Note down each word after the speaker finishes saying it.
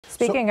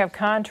Speaking of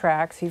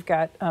contracts, you've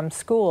got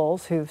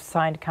schools who've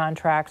signed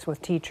contracts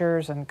with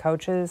teachers and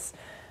coaches,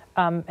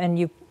 and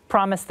you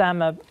promised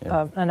them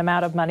an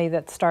amount of money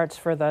that starts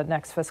for the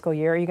next fiscal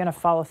year. Are you going to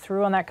follow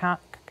through on that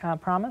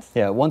promise?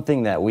 Yeah, one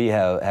thing that we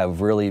have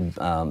really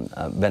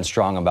been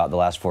strong about the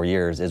last 4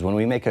 years is when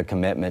we make a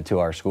commitment to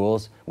our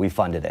schools, we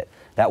funded it.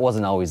 That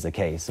wasn't always the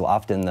case. So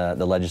often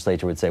the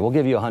legislature would say, we'll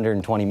give you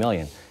 $120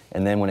 million.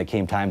 And then when it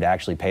came time to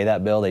actually pay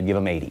that bill, they'd give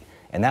them 80.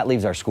 And that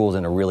leaves our schools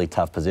in a really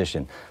tough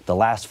position. The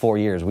last 4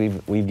 years,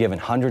 we've given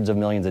hundreds of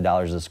millions of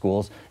dollars to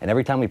schools, and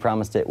every time we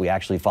promised it, we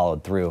actually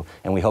followed through,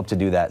 and we hope to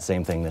do that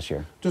same thing this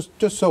year.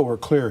 Just so we're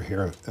clear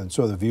here, and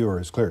so the viewer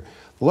is clear,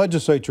 the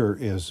legislature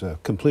is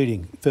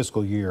completing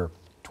fiscal year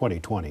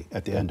 2020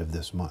 at the end of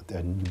this month,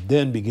 and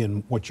then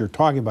begin what you're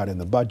talking about in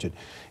the budget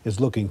is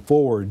looking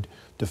forward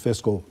to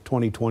fiscal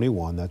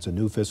 2021. That's a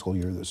new fiscal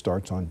year that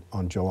starts on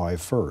July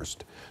 1st.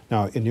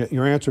 Now, in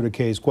your answer to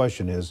Kay's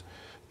question is,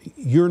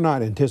 you're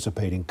not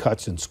anticipating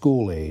cuts in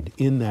school aid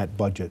in that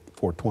budget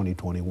for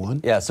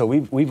 2021? Yeah, so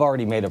we've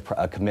already made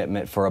a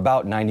commitment for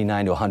about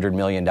 $99 to $100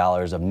 million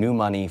of new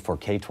money for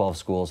K-12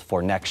 schools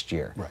for next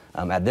year.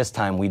 Right. At this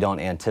time, we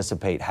don't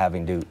anticipate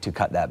having to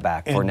cut that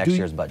back for next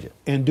year's budget.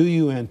 And do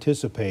you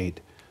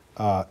anticipate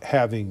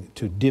having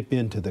to dip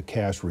into the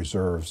cash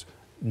reserves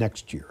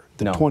next year?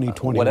 No,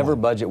 2021. Whatever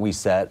budget we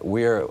set,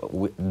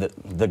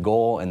 the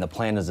goal and the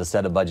plan is to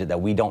set a budget that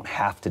we don't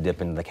have to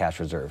dip into the cash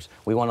reserves.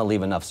 We want to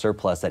leave enough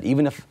surplus that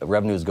even if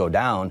revenues go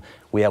down,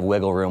 we have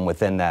wiggle room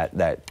within that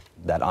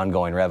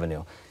ongoing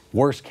revenue.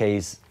 Worst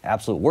case,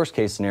 absolute worst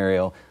case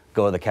scenario,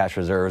 go to the cash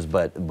reserves,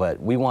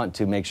 but we want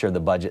to make sure the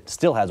budget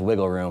still has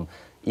wiggle room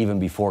even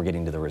before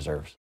getting to the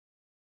reserves.